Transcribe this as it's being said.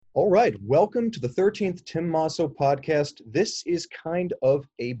All right, welcome to the 13th Tim Masso podcast. This is kind of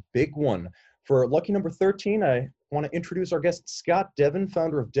a big one. For lucky number 13, I want to introduce our guest, Scott Devin,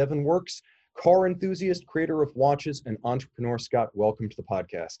 founder of Devin Works, car enthusiast, creator of watches, and entrepreneur. Scott, welcome to the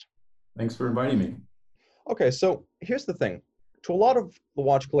podcast. Thanks for inviting me. Okay, so here's the thing. To a lot of the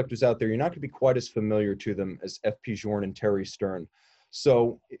watch collectors out there, you're not going to be quite as familiar to them as F.P. Journe and Terry Stern.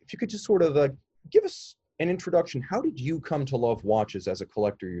 So if you could just sort of give us an introduction, how did you come to love watches as a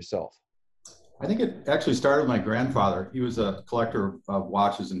collector yourself? I think it actually started with my grandfather. He was a collector of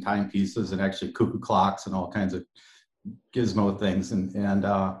watches and timepieces and actually cuckoo clocks and all kinds of gizmo things. And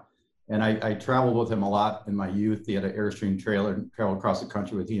I traveled with him a lot in my youth. He had an Airstream trailer and traveled across the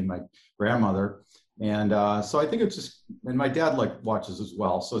country with he and my grandmother. And so I think it's just, and my dad liked watches as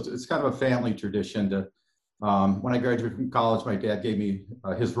well. So it's kind of a family tradition to, when I graduated from college, my dad gave me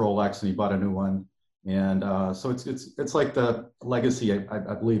his Rolex and he bought a new one. And so it's like the legacy,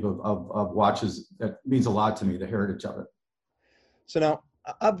 I believe, of watches that means a lot to me, the heritage of it. So now,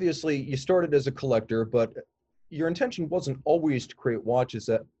 obviously, you started as a collector, but your intention wasn't always to create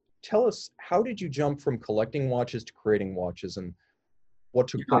watches. Tell us, how did you jump from collecting watches to creating watches, and what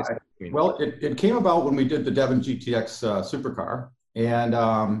took place? Well, it came about when we did the Devin GTX supercar. And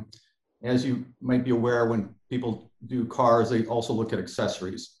as you might be aware, when people do cars, they also look at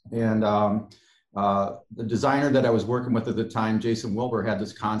accessories. And the designer that I was working with at the time, Jason Wilbur, had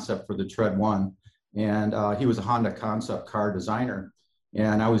this concept for the Tread One, and he was a Honda concept car designer.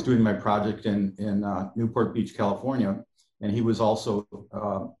 And I was doing my project in Newport Beach, California, and he was also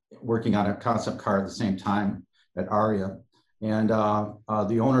working on a concept car at the same time at Aria. And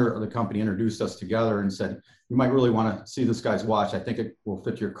the owner of the company introduced us together and said, "You might really want to see this guy's watch. I think it will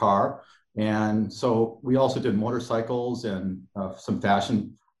fit your car." And so we also did motorcycles and some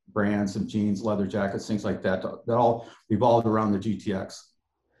fashion brands, some jeans, leather jackets, things like that. That all revolved around the GTX.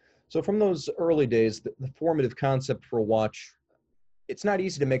 So from those early days, the formative concept for a watch, it's not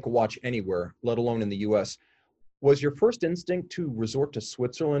easy to make a watch anywhere, let alone in the US. Was your first instinct to resort to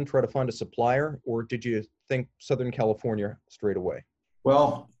Switzerland, try to find a supplier, or did you think Southern California straight away?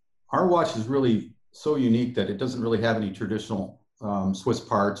 Well, our watch is really so unique that it doesn't really have any traditional Swiss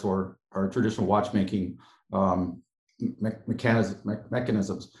parts or traditional watchmaking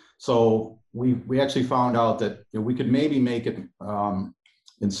mechanisms. So we actually found out that we could maybe make it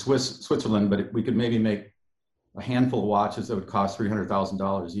in Switzerland, but we could maybe make a handful of watches that would cost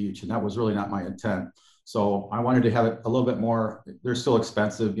 $300,000 each, and that was really not my intent. So I wanted to have it a little bit more. They're still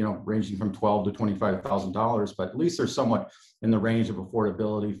expensive, ranging from $12,000 to $25,000, but at least they're somewhat in the range of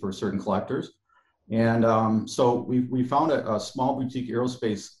affordability for certain collectors. And so we found a small boutique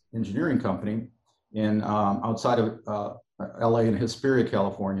aerospace engineering company in outside of LA in Hesperia,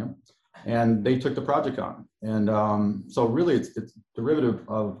 California, and they took the project on. And so really it's derivative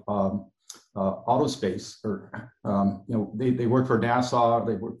of Autospace, or they work for NASA,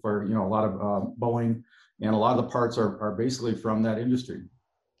 they work for a lot of Boeing, and a lot of the parts are basically from that industry.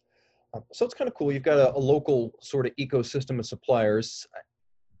 So it's kind of cool. You've got a local sort of ecosystem of suppliers.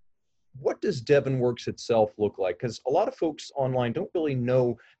 What does Devin Works itself look like? Because a lot of folks online don't really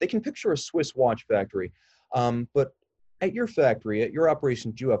know. They can picture a Swiss watch factory, but at your factory, at your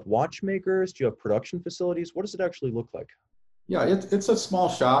operation, do you have watchmakers? Do you have production facilities? What does it actually look like? Yeah, it's a small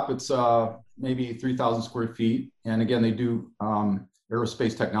shop. It's maybe 3,000 square feet. And again, they do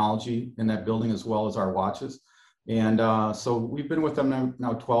aerospace technology in that building as well as our watches. And so we've been with them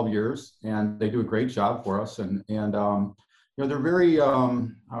now 12 years, and they do a great job for us. And they're very, how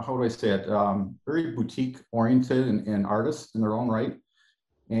do I say it, very boutique oriented and artists in their own right.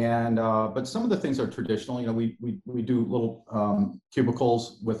 And but some of the things are traditional. We do little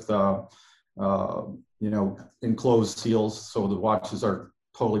cubicles with enclosed seals, so the watches are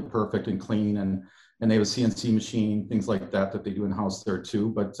totally perfect and clean, and they have a CNC machine, things like that they do in house there too.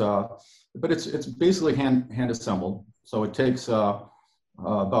 But it's basically hand assembled, so it takes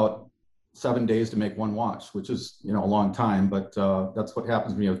about 7 days to make one watch, which is a long time. But that's what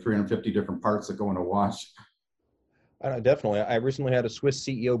happens when you have 350 different parts that go in a watch. Definitely. I recently had a Swiss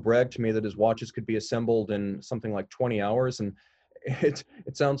CEO brag to me that his watches could be assembled in something like 20 hours, and it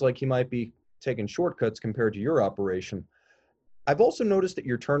sounds like he might be taking shortcuts compared to your operation. I've also noticed that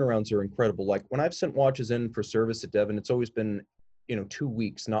your turnarounds are incredible. Like when I've sent watches in for service at Devin, it's always been 2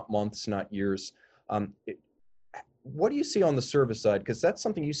 weeks, not months, not years. What do you see on the service side? Because that's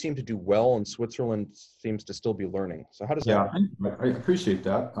something you seem to do well, and Switzerland seems to still be learning. So how does that? Yeah, I appreciate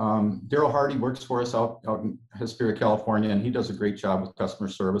that. Daryl Hardy works for us out in Hesperia, California, and he does a great job with customer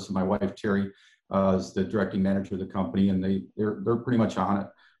service. And my wife, Terry, is the directing manager of the company, and they're pretty much on it.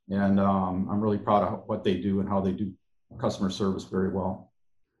 And I'm really proud of what they do and how they do customer service very well.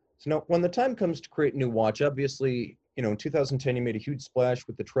 So now, when the time comes to create a new watch, obviously, in 2010, you made a huge splash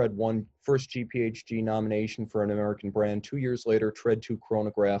with the Tread 1 first GPHG nomination for an American brand. 2 years later, Tread 2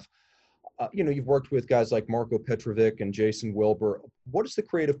 chronograph. You've worked with guys like Marco Petrovic and Jason Wilbur. What does the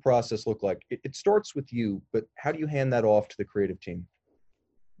creative process look like? It starts with you, but how do you hand that off to the creative team?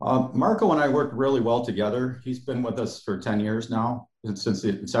 Marco and I work really well together. He's been with us for 10 years now, since the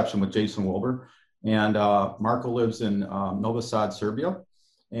inception with Jason Wilbur. And Marco lives in Novi Sad, Serbia.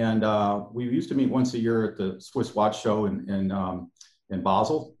 And we used to meet once a year at the Swiss Watch Show in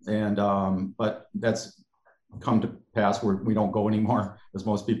Basel. And but that's come to pass where we don't go anymore, as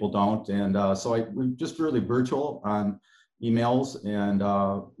most people don't. And so we just really virtual on emails, and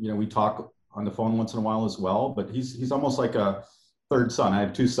we talk on the phone once in a while as well. But he's almost like a third son. I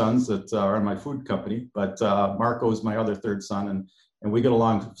have two sons that are in my food company, but Marco is my other third son, and we get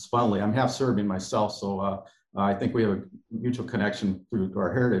along splendidly. I'm half Serbian myself, so I think we have a mutual connection through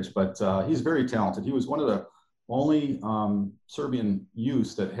our heritage. But he's very talented. He was one of the only Serbian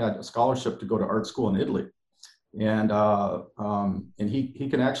youths that had a scholarship to go to art school in Italy, and he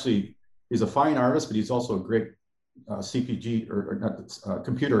can actually. He's a fine artist, but he's also a great CPG or not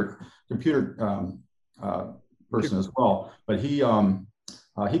computer person as well. But he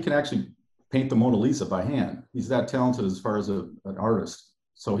can actually paint the Mona Lisa by hand. He's that talented as far as an artist.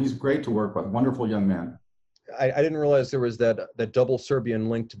 So he's great to work with. Wonderful young man. I didn't realize there was that double Serbian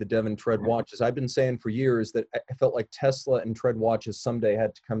link to the Devon Tread watches. I've been saying for years that I felt like Tesla and Tread watches someday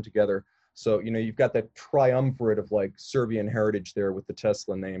had to come together. So, you've got that triumvirate of like Serbian heritage there with the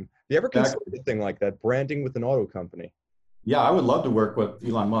Tesla name. Do you ever consider anything like that, branding with an auto company? Yeah, I would love to work with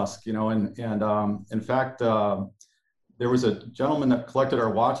Elon Musk, and in fact, there was a gentleman that collected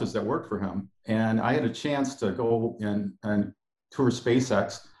our watches that worked for him, and I had a chance to go and tour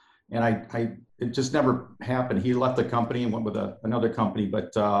SpaceX, and it just never happened. He left the company and went with another company,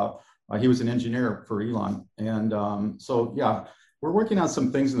 but he was an engineer for Elon, and so yeah, we're working on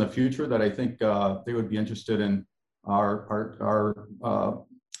some things in the future that I think they would be interested in our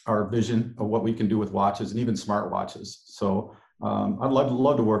vision of what we can do with watches and even smart watches. So I'd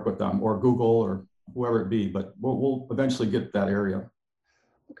love to work with them, or Google, or whoever it be, but we'll eventually get that area.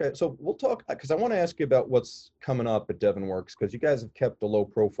 Okay, so we'll talk, because I want to ask you about what's coming up at DevonWorks, because you guys have kept a low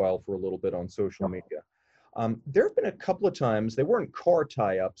profile for a little bit on social media. There have been a couple of times, they weren't car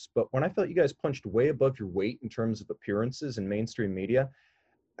tie-ups, but when I felt you guys punched way above your weight in terms of appearances in mainstream media.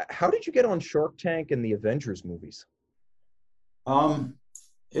 How did you get on Shark Tank and the Avengers movies?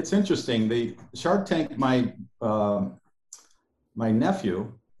 It's interesting. The Shark Tank, my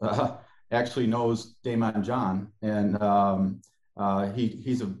nephew actually knows Damon John, and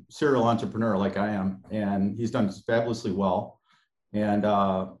he's a serial entrepreneur like I am, and he's done fabulously well. And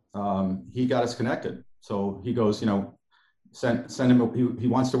he got us connected. So he goes, send him. He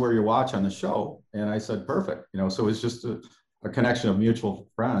wants to wear your watch on the show, and I said, perfect. So it's just a connection of mutual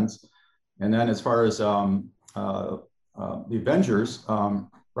friends. And then as far as the Avengers,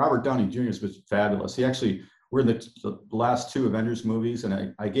 Robert Downey Jr. was fabulous. We're in the last two Avengers movies,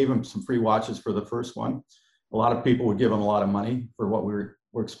 and I gave him some free watches for the first one. A lot of people would give him a lot of money for what we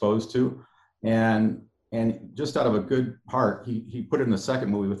were exposed to. And just out of a good heart, he put it in the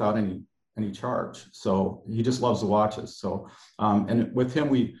second movie without any charge. So he just loves the watches. So, and with him,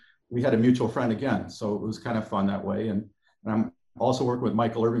 we had a mutual friend again. So it was kind of fun that way. And I'm also working with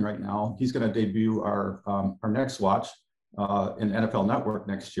Michael Irving right now. He's going to debut our next watch in NFL Network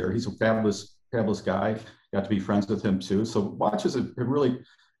next year. He's a fabulous guy. Got to be friends with him too. So watches have really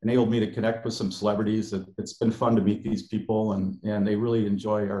enabled me to connect with some celebrities. It's been fun to meet these people, and they really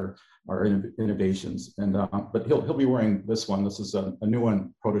enjoy our innovations. And but he'll be wearing this one. This is a new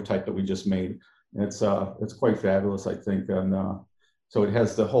one, prototype that we just made. It's quite fabulous, I think. And so it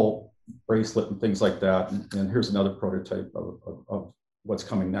has the whole bracelet and things like that. And here's another prototype of what's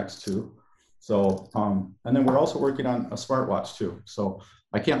coming next too. So and then we're also working on a smartwatch too. So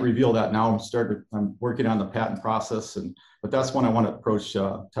I can't reveal that now. I'm working on the patent process, but that's one I want to approach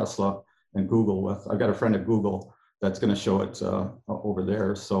Tesla and Google with. I've got a friend at Google that's going to show it over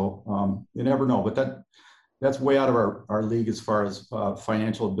there. So you never know, but that's way out of our league as far as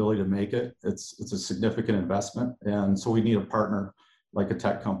financial ability to make it. It's a significant investment, and so we need a partner like a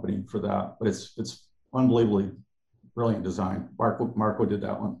tech company for that. But it's unbelievably brilliant design. Marco did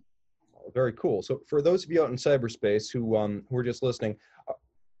that one. Very cool. So for those of you out in cyberspace who are just listening,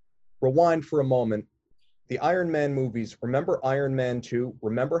 rewind for a moment. The Iron Man movies, remember Iron Man 2?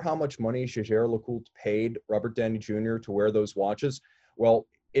 Remember how much money Jaeger-LeCoultre paid Robert Downey Jr. to wear those watches? Well,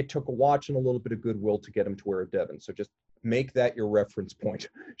 it took a watch and a little bit of goodwill to get him to wear a Devon. So just make that your reference point.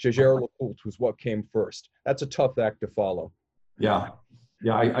 Jaeger-LeCoultre was what came first. That's a tough act to follow. Yeah.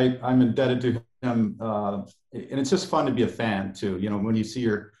 Yeah, I'm indebted to him, and it's just fun to be a fan too. You know, when you see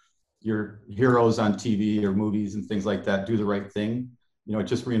your heroes on TV or movies and things like that do the right thing, you know, it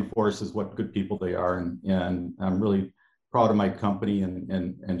just reinforces what good people they are, and I'm really proud of my company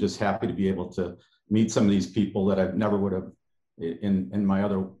and just happy to be able to meet some of these people that I never would have in my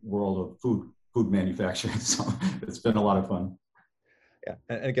other world of food manufacturing. So it's been a lot of fun. Yeah,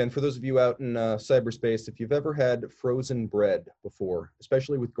 and again, for those of you out in cyberspace, if you've ever had frozen bread before,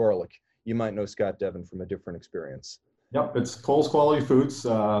 especially with garlic, you might know Scott Devon from a different experience. Yep, it's Cole's Quality Foods.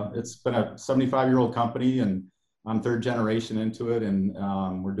 It's been a 75-year-old company, and I'm third generation into it, and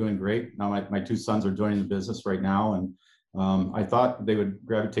we're doing great. Now my two sons are joining the business right now, and I thought they would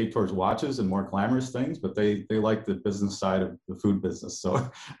gravitate towards watches and more glamorous things, but they like the business side of the food business. So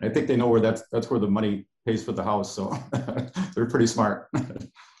I think they know where that's where the money pays for the house. So they're pretty smart.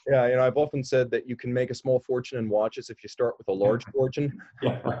 Yeah, I've often said that you can make a small fortune in watches if you start with a large fortune.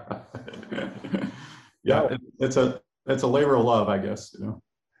 Yeah, yeah, it's a labor of love, I guess. You know.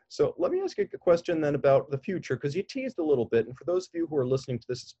 So let me ask you a question then about the future, because you teased a little bit. And for those of you who are listening to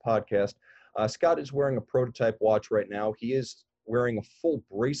this podcast, Scott is wearing a prototype watch right now. He is wearing a full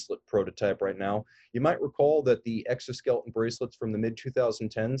bracelet prototype right now. You might recall that the exoskeleton bracelets from the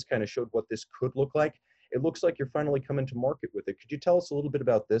mid-2010s kind of showed what this could look like. It looks like you're finally coming to market with it. Could you tell us a little bit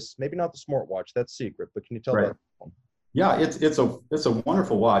about this? Maybe not the smartwatch, that's secret, but can you tell about one? Yeah, it's a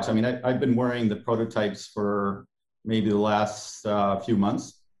wonderful watch. I mean, I've been wearing the prototypes for maybe the last few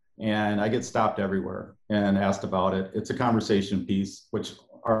months, and I get stopped everywhere and asked about it. It's a conversation piece, which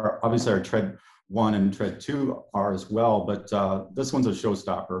are obviously our Tread 1 and Tread 2 are as well, but this one's a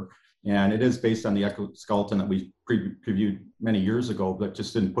showstopper, and it is based on the exoskeleton that we previewed many years ago, but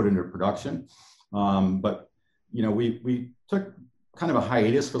just didn't put into production. But you know, we took kind of a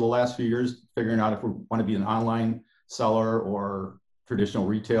hiatus for the last few years, figuring out if we want to be an online seller or traditional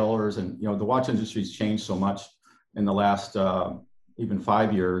retailers, and you know, the watch industry's changed so much in the last even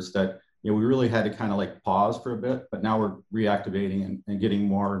 5 years that you know we really had to kind of like pause for a bit, but now we're reactivating and getting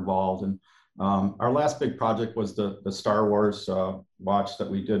more involved. And our last big project was the Star Wars watch that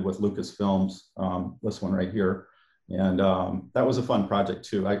we did with Lucasfilms, this one right here, and that was a fun project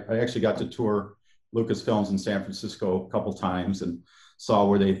too. I actually got to tour Lucasfilms in San Francisco a couple times and saw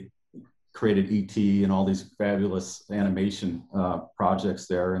where they created E.T. and all these fabulous animation projects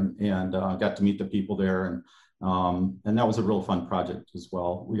there, and got to meet the people there, and that was a real fun project as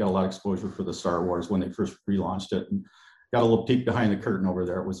well. We got a lot of exposure for the Star Wars when they first relaunched it, and got a little peek behind the curtain over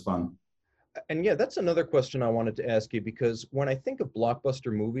there. It was fun. And yeah, that's another question I wanted to ask you, because when I think of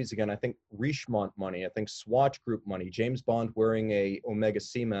blockbuster movies, again, I think Richemont money, I think Swatch Group money, James Bond wearing a Omega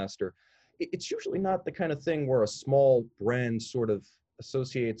Seamaster. It's usually not the kind of thing where a small brand sort of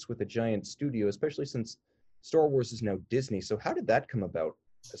associates with a giant studio, especially since Star Wars is now Disney. So how did that come about?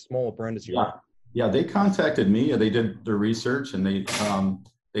 A small brand as yours? Yeah, they contacted me. They did their research, and they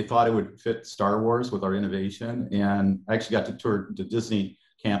thought it would fit Star Wars with our innovation. And I actually got to tour the Disney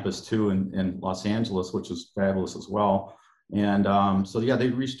campus too in Los Angeles, which was fabulous as well. And so yeah, they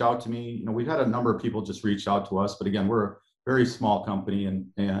reached out to me. You know, we've had a number of people just reach out to us, but again, we're a very small company and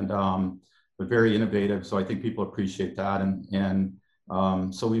but very innovative. So I think people appreciate that. And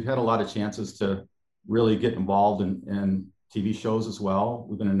so we've had a lot of chances to really get involved in TV shows as well.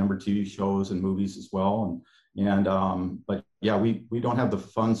 We've been in a number of TV shows and movies as well. But yeah, we don't have the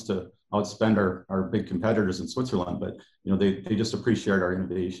funds to outspend our big competitors in Switzerland, but you know, they just appreciate our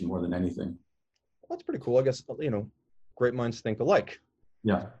innovation more than anything. Well, that's pretty cool. I guess, great minds think alike.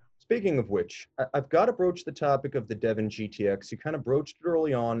 Yeah. Speaking of which, I've got to broach the topic of the Devon GTX. You kind of broached it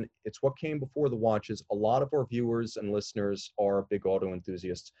early on. It's what came before the watches. A lot of our viewers and listeners are big auto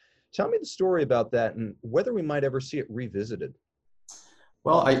enthusiasts. Tell me the story about that and whether we might ever see it revisited.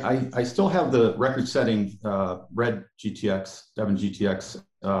 Well, I still have the record-setting red GTX, Devon GTX,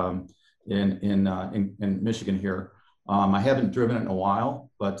 in Michigan here. I haven't driven it in a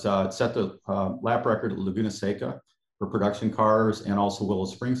while, but it set the lap record at Laguna Seca for production cars and also Willow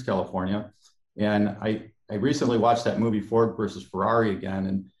Springs, California. And I recently watched that movie Ford versus Ferrari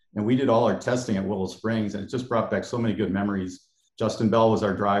again, and we did all our testing at Willow Springs, and it just brought back so many good memories. Justin Bell was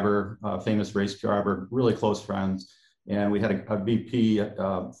our driver, famous race driver, really close friends. And we had a VP at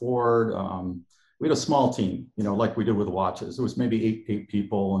Ford. We had a small team, you know, like we did with watches. It was maybe eight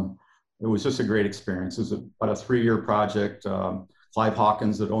people, and it was just a great experience. It was about a 3-year project. Clive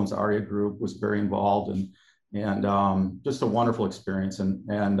Hawkins, that owns Aria Group, was very involved, and just a wonderful experience. And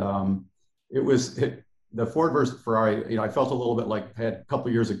the Ford versus Ferrari. You know, I felt a little bit like I had a couple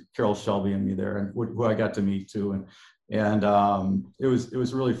of years of Carroll Shelby in me there, and who I got to meet too. And it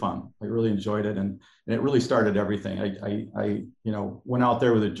was really fun. I really enjoyed it, and it really started everything. I went out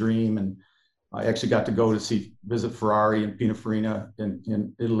there with a dream, and I actually got to go to visit Ferrari and Pininfarina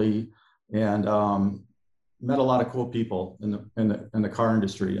in Italy, and met a lot of cool people in the car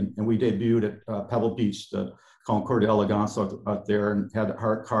industry. And we debuted at Pebble Beach, the Concours d'Elegance out there, and had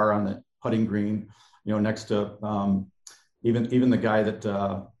a car on the putting green, next to even the guy that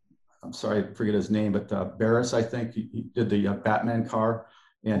I'm sorry, I forget his name, but Barris, I think he did the Batman car,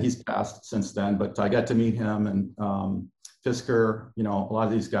 and he's passed since then. But I got to meet him and Fisker, a lot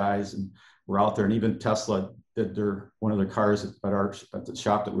of these guys, and we're out there, and even Tesla did one of their cars at the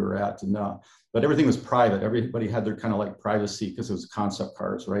shop that we were at, and but everything was private. Everybody had their kind of like privacy because it was concept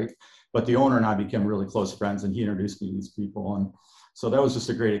cars, right? But the owner and I became really close friends, and he introduced me to these people, and so that was just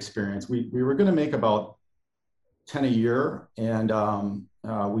a great experience. We were going to make about 10 a year, and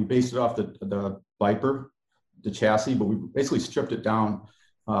we based it off the Viper, the chassis, but we basically stripped it down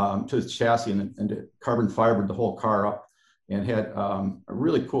to the chassis and carbon fibered the whole car up, and had a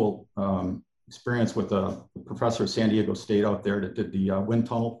really cool experience with a professor at San Diego State out there that did the wind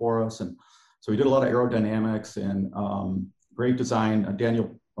tunnel for us. And so we did a lot of aerodynamics and great design.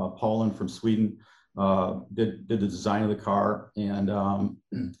 Daniel Paulin from Sweden did the design of the car. And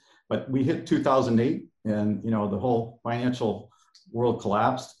but we hit 2008, and the whole financial world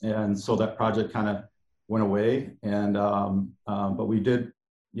collapsed, and so that project kind of went away. And but we did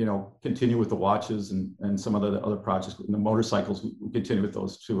continue with the watches and some of the other projects. And the motorcycles, we continued with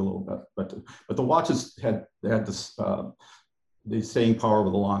those too a little bit. But the watches had this the staying power over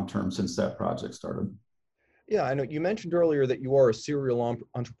the long term since that project started. Yeah, I know you mentioned earlier that you are a serial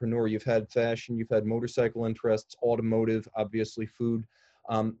entrepreneur. You've had fashion, you've had motorcycle interests, automotive, obviously food.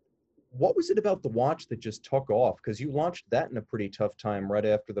 What was it about the watch that just took off? Because you launched that in a pretty tough time right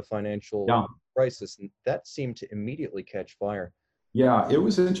after the financial crisis, and that seemed to immediately catch fire. Yeah, it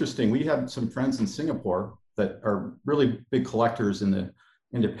was interesting. We had some friends in Singapore that are really big collectors in the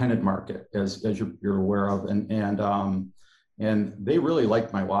independent market, as you're aware of, and they really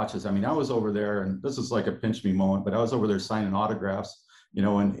liked my watches. I mean, I was over there, and this is like a pinch me moment, but I was over there signing autographs,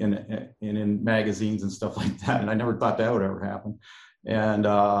 in magazines and stuff like that, and I never thought that would ever happen. And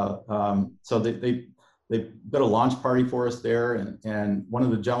so they did a launch party for us there, and one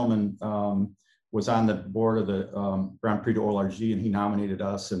of the gentlemen was on the board of the Grand Prix d'Orly, and he nominated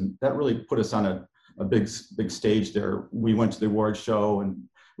us, and that really put us on a big stage there. We went to the award show, and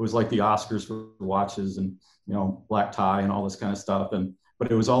it was like the Oscars for watches, and black tie and all this kind of stuff,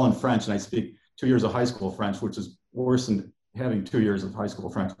 but it was all in French, and I speak 2 years of high school French, which is worse than having 2 years of high school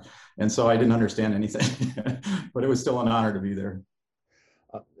French, and so I didn't understand anything, but it was still an honor to be there.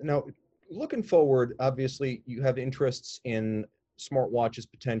 Now, looking forward, obviously you have interests in smartwatches,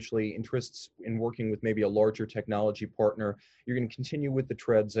 potentially interests in working with maybe a larger technology partner. You're going to continue with the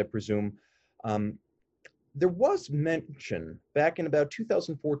treads, I presume. There was mention back in about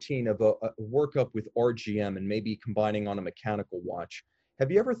 2014 of a workup with RGM and maybe combining on a mechanical watch.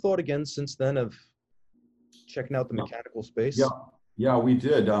 Have you ever thought again since then of checking out the mechanical space? Yeah, we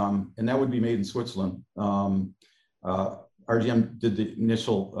did, and that would be made in Switzerland. RGM did the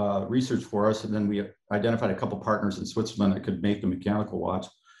initial research for us, and then we identified a couple partners in Switzerland that could make the mechanical watch.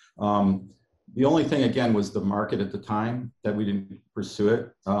 The only thing, again, was the market at the time that we didn't pursue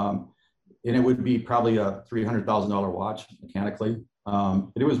it. And it would be probably a $300,000 watch mechanically.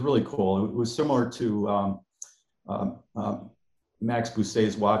 It was really cool. It was similar to Max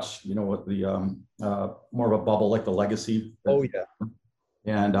Bousset's watch, with the more of a bubble like the Legacy. Oh, yeah.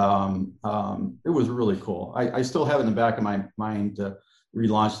 And it was really cool. I still have it in the back of my mind to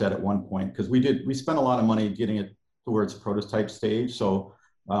relaunch that at one point, because we spent a lot of money getting it towards prototype stage. So,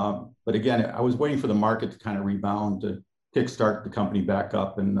 but again, I was waiting for the market to kind of rebound to kickstart the company back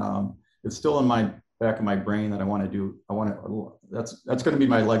up, and it's still in my back of my brain that I want to do. That's going to be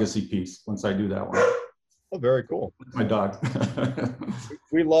my legacy piece once I do that one. Oh, very cool. That's my dog.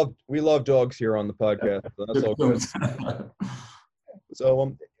 we love dogs here on the podcast. So that's all good.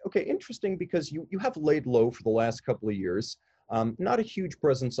 So, okay, interesting, because you have laid low for the last couple of years. Not a huge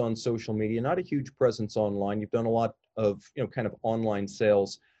presence on social media, not a huge presence online. You've done a lot of, kind of online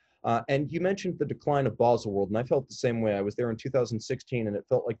sales. And you mentioned the decline of Baselworld, and I felt the same way. I was there in 2016, and it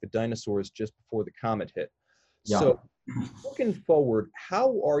felt like the dinosaurs just before the comet hit. Yeah. So looking forward,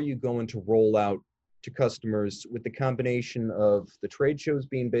 how are you going to roll out to customers with the combination of the trade shows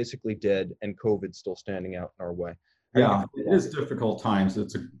being basically dead and COVID still standing out in our way? Yeah, it is difficult times.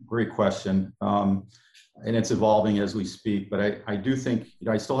 It's a great question. And it's evolving as we speak. But I do think,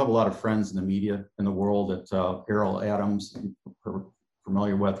 I still have a lot of friends in the media in the world that Errol Adams, you're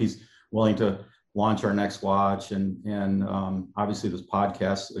familiar with. He's willing to launch our next watch, and obviously this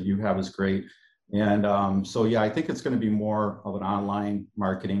podcast that you have is great. And so yeah, I think it's going to be more of an online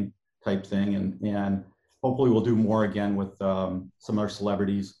marketing type thing, and hopefully we'll do more again with some of our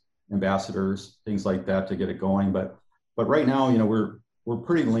celebrities, ambassadors, things like that to get it going. But right now, we're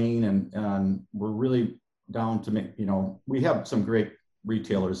pretty lean, and we're really down to make, we have some great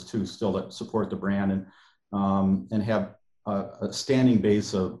retailers too still that support the brand, and have a standing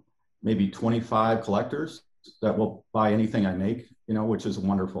base of maybe 25 collectors that will buy anything I make, which is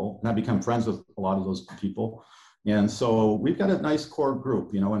wonderful. And I become friends with a lot of those people. And so we've got a nice core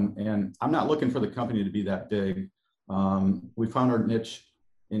group, and I'm not looking for the company to be that big. We found our niche,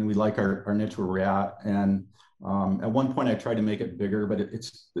 and we like our niche where we're at. And at one point I tried to make it bigger, but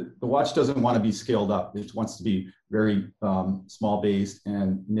the watch doesn't want to be scaled up. It wants to be very small based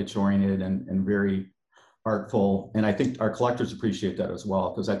and niche oriented, and very artful. And I think our collectors appreciate that as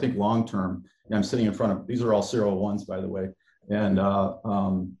well, because I think long term, I'm sitting in front of, these are all 01s, by the way, and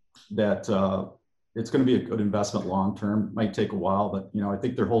that it's going to be a good investment long term. Might take a while, but I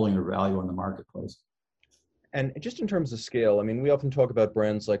think they're holding their value in the marketplace. And just in terms of scale, I mean, we often talk about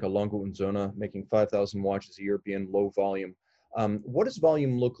brands like a Longo & Zona making 5,000 watches a year being low volume. What does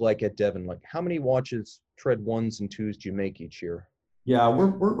volume look like at Devon? Like, how many watches, tread 1s and 2s, do you make each year? Yeah,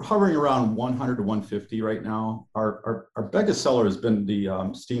 we're hovering around 100 to 150 right now. Our biggest seller has been the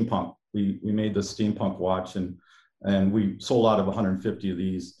Steampunk. We made the Steampunk watch, and we sold out of 150 of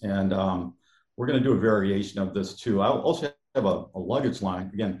these. And we're going to do a variation of this too. I also have a luggage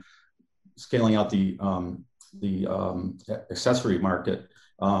line, again, scaling out the accessory market.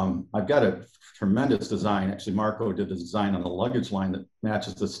 I've got a tremendous design. Actually, Marco did the design on the luggage line that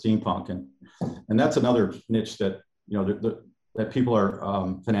matches the Steampunk, and that's another niche that that people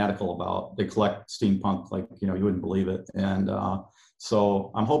are fanatical about. They collect Steampunk like you wouldn't believe it, and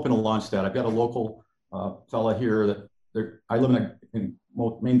so I'm hoping to launch that. I've got a local fella here I live in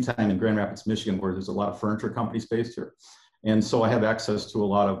main time in Grand Rapids, Michigan, where there's a lot of furniture companies based here, and so I have access to a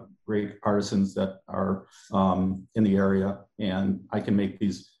lot of great artisans that are in the area, and I can make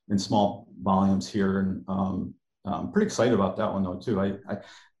these in small volumes here, and I'm pretty excited about that one though too.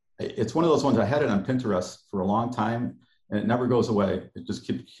 It's one of those ones. I had it on Pinterest for a long time, and it never goes away. It just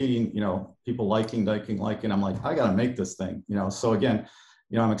keeps hitting, people liking. I'm like, I got to make this thing, So again,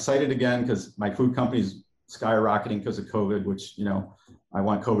 I'm excited again because my food company's skyrocketing because of COVID, which, I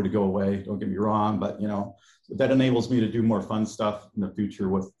want COVID to go away. Don't get me wrong, but that enables me to do more fun stuff in the future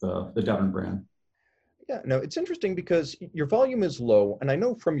with the Devon brand. Yeah, no, it's interesting because your volume is low, and I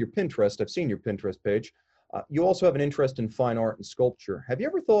know from your Pinterest, I've seen your Pinterest page, you also have an interest in fine art and sculpture. Have you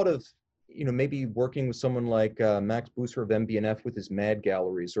ever thought of, maybe working with someone like Max Busser of MB&F with his Mad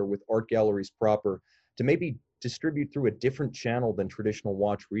Galleries, or with Art Galleries proper, to maybe distribute through a different channel than traditional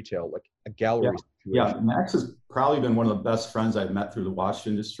watch retail, like a gallery situation? Yeah, Max has probably been one of the best friends I've met through the watch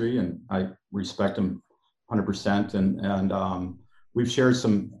industry, and I respect him 100%. And we've shared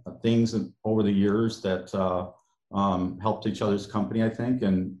some things over the years that helped each other's company, I think,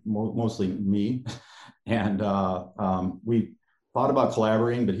 and mostly me. And we thought about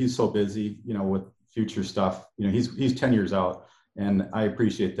collaborating, but he's so busy, with future stuff. He's 10 years out, and I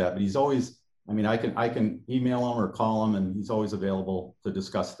appreciate that. But he's always, I can email him or call him, and he's always available to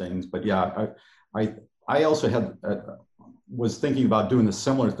discuss things. But yeah, I also was thinking about doing a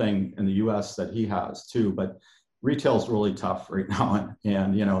similar thing in the U.S. that he has too. But retail is really tough right now,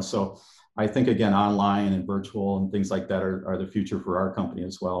 and so I think again, online and virtual and things like that are the future for our company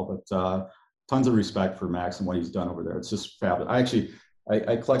as well. But tons of respect for Max and what he's done over there. It's just fabulous.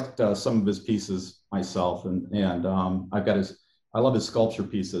 I collect some of his pieces myself, and I love his sculpture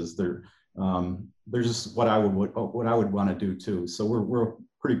pieces. They're just what I would want to do too. So we're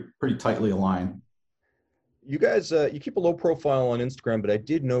pretty tightly aligned. You guys, you keep a low profile on Instagram, but I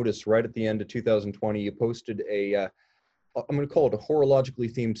did notice right at the end of 2020, you posted I'm going to call it a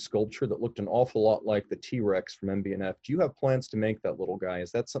horologically themed sculpture that looked an awful lot like the T-Rex from MB&F. Do you have plans to make that little guy?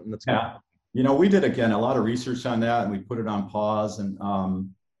 Is that something that's yeah? We did again a lot of research on that, and we put it on pause, and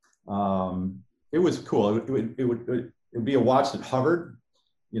it was cool. It would be a watch that hovered,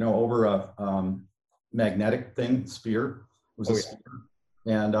 over a magnetic sphere. It was a sphere.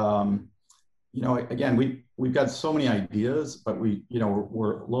 And again, we've got so many ideas, but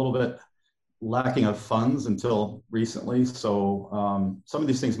we're a little bit lacking of funds until recently. So some of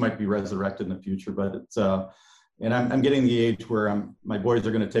these things might be resurrected in the future, but it's and I'm getting the age where my boys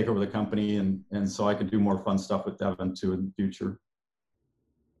are going to take over the company, and so I can do more fun stuff with Devon too in the future.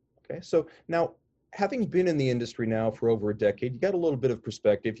 Okay, so now having been in the industry now for over a decade, you got a little bit of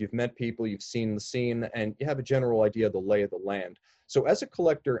perspective. You've met people, you've seen the scene, and you have a general idea of the lay of the land. So as a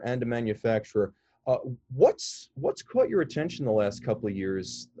collector and a manufacturer, uh, what's caught your attention the last couple of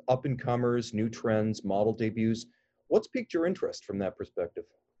years? Up and comers, new trends, model debuts. What's piqued your interest from that perspective?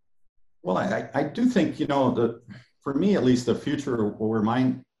 Well, I do think, for me at least, the future where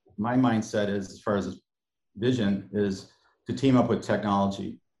my mindset is, as far as vision, is to team up with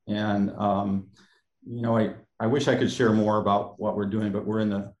technology. And, I wish I could share more about what we're doing, but we're in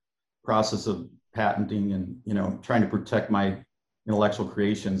the process of patenting and, trying to protect my intellectual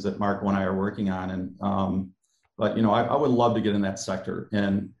creations that Marco and I are working on. And, but, I would love to get in that sector.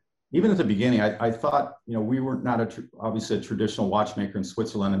 And even at the beginning, I thought, we were not obviously a traditional watchmaker in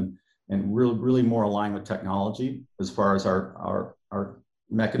Switzerland, and really more aligned with technology as far as our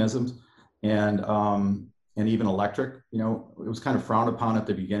mechanisms, and even electric. It was kind of frowned upon at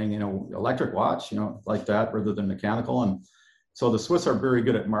the beginning, electric watch, like that, rather than mechanical. And so the Swiss are very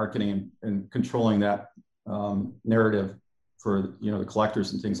good at marketing and controlling that narrative for, the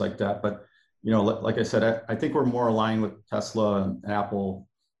collectors and things like that. But, like I said, I think we're more aligned with Tesla and Apple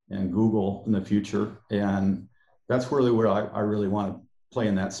and Google in the future. And that's really where I really want to play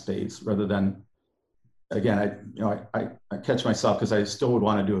in that space, rather than, again, I catch myself because I still would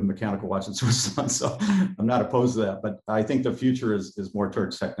want to do a mechanical watch in Switzerland. So I'm not opposed to that, but I think the future is more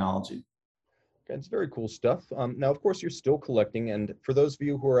towards technology. Okay, it's very cool stuff. Now, of course, you're still collecting, and for those of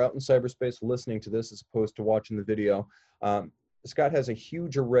you who are out in cyberspace listening to this as opposed to watching the video, Scott has a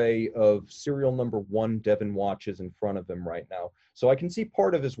huge array of serial number 1 Devon watches in front of him right now. So I can see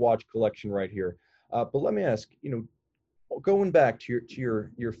part of his watch collection right here. But let me ask, going back to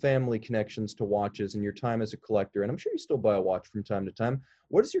your family connections to watches and your time as a collector, and I'm sure you still buy a watch from time to time.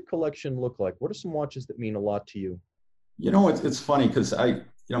 What does your collection look like? What are some watches that mean a lot to you? It's funny because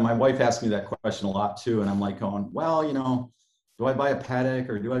my wife asked me that question a lot too, and I'm like going, well, do I buy a Patek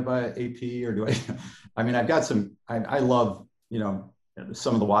or do I buy an AP or do I? I mean, I've got some. I love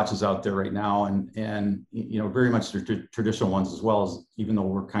some of the watches out there right now, and very much the traditional ones as well, as even though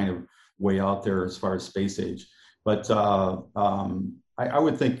we're kind of way out there as far as space age. But I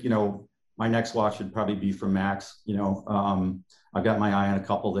would think, my next watch should probably be from Max. I've got my eye on a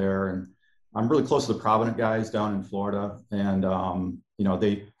couple there, and I'm really close to the Provident guys down in Florida, and I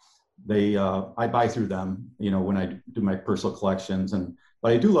buy through them, when I do my personal collections.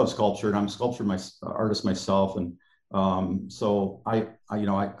 But I do love sculpture, and I'm a sculpture artist myself, and so I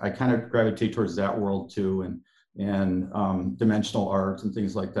kind of gravitate towards that world too, and dimensional art and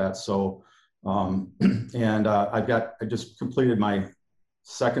things like that. So. And I just completed my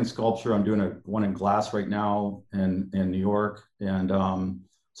second sculpture. I'm doing one in glass right now in New York. And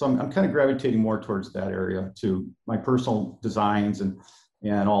so I'm kind of gravitating more towards that area, to my personal designs and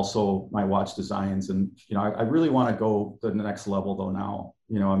also my watch designs. And, I really want to go to the next level though now.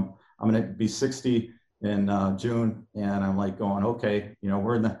 I'm going to be 60 in June, and I'm like going, okay,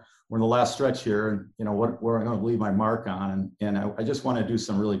 we're in the last stretch here, and, where I'm going to leave my mark on. And I just want to do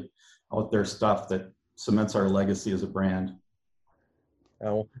some really out there stuff that cements our legacy as a brand.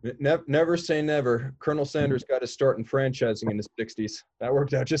 Well, never say never. Colonel Sanders got his start in franchising in the 60s. That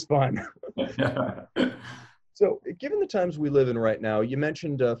worked out just fine. So given the times we live in right now, you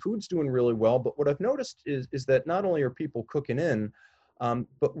mentioned food's doing really well, but what I've noticed is that not only are people cooking in,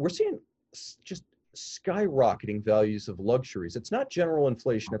 but we're seeing just skyrocketing values of luxuries. It's not general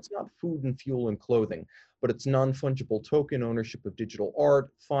inflation. It's not food and fuel and clothing, but it's non-fungible token ownership of digital art,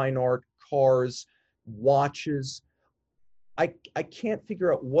 fine art, cars, watches. I can't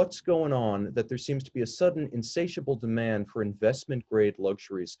figure out what's going on, that there seems to be a sudden insatiable demand for investment grade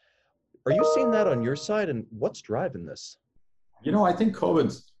luxuries. Are you seeing that on your side, and what's driving this? I think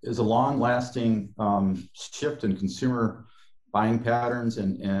COVID is a long lasting shift in consumer buying patterns,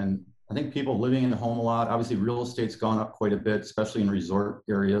 and I think people living in the home a lot. Obviously, real estate's gone up quite a bit, especially in resort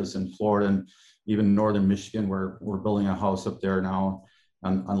areas in Florida and even northern Michigan, where we're building a house up there now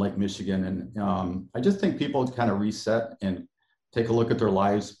on Lake Michigan. And I just think people kind of reset and take a look at their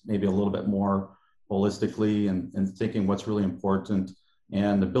lives maybe a little bit more holistically, and thinking what's really important.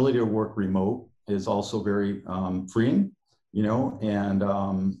 And the ability to work remote is also very freeing, and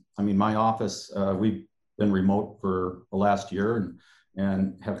I mean, my office, we've been remote for the last year,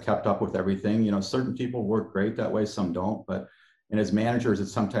 and have kept up with everything. Certain people work great that way, some don't. And as managers,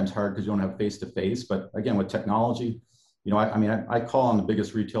 it's sometimes hard because you don't have face-to-face. But again, with technology, I call on the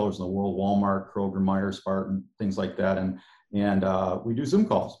biggest retailers in the world: Walmart, Kroger, Meijer, Spartan, things like that. And we do Zoom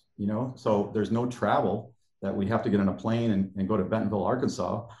calls, so there's no travel. that we have to get on a plane and go to Bentonville,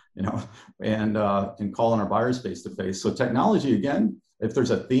 Arkansas, you know, and call on our buyers face to face. So technology, again, if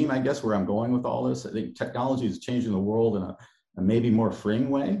there's a theme, I guess, where I'm going with all this, I think technology is changing the world in a maybe more freeing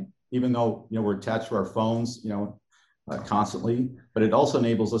way, even though, you know, we're attached to our phones, you know, constantly, but it also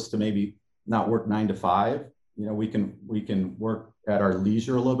enables us to maybe not work 9 to 5. You know, we can work at our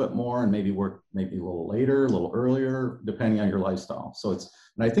leisure a little bit more and maybe work maybe a little later, a little earlier, depending on your lifestyle. So and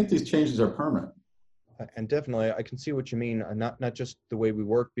I think these changes are permanent. And definitely, I can see what you mean. Not just the way we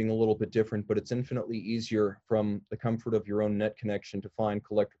work being a little bit different, but it's infinitely easier from the comfort of your own net connection to find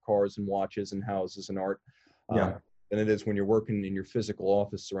collector cars and watches and houses and art Yeah. than it is when you're working in your physical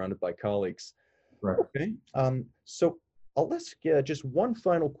office surrounded by colleagues. Right. Okay. So I'll ask just one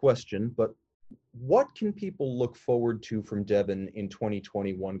final question, but what can people look forward to from Devin in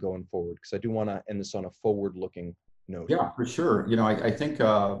 2021 going forward? Because I do want to end this on a forward-looking note. Yeah, for sure. You know, I think, you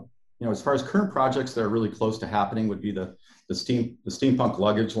know, as far as current projects that are really close to happening would be the steampunk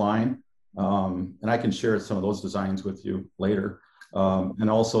luggage line. And I can share some of those designs with you later. And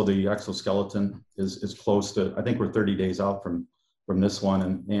also the exoskeleton is close to, I think we're 30 days out from this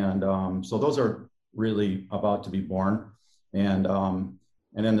one. And so those are really about to be born. And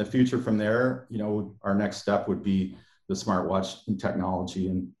in the future from there, you know, our next step would be the smartwatch and technology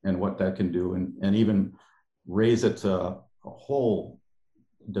and what that can do, and even raise it to a whole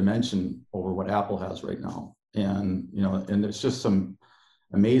dimension over what Apple has right now. And, you know, and there's just some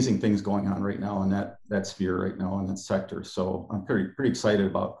amazing things going on right now in that sphere right now in that sector. So I'm pretty excited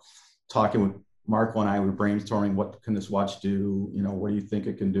about talking with Marco, and I were brainstorming what can this watch do, you know, what do you think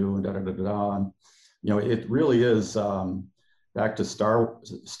it can do, and and you know, it really is back to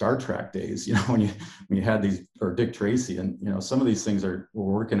Star Trek days, you know, when you had these, or Dick Tracy, and, you know, some of these things we're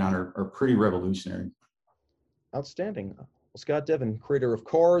working on are pretty revolutionary. Outstanding. Well, Scott Devin, creator of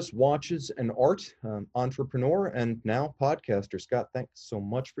cars, watches, and art, entrepreneur, and now podcaster. Scott, thanks so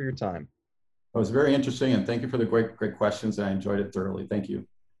much for your time. It was very interesting, and thank you for the great questions. I enjoyed it thoroughly. Thank you.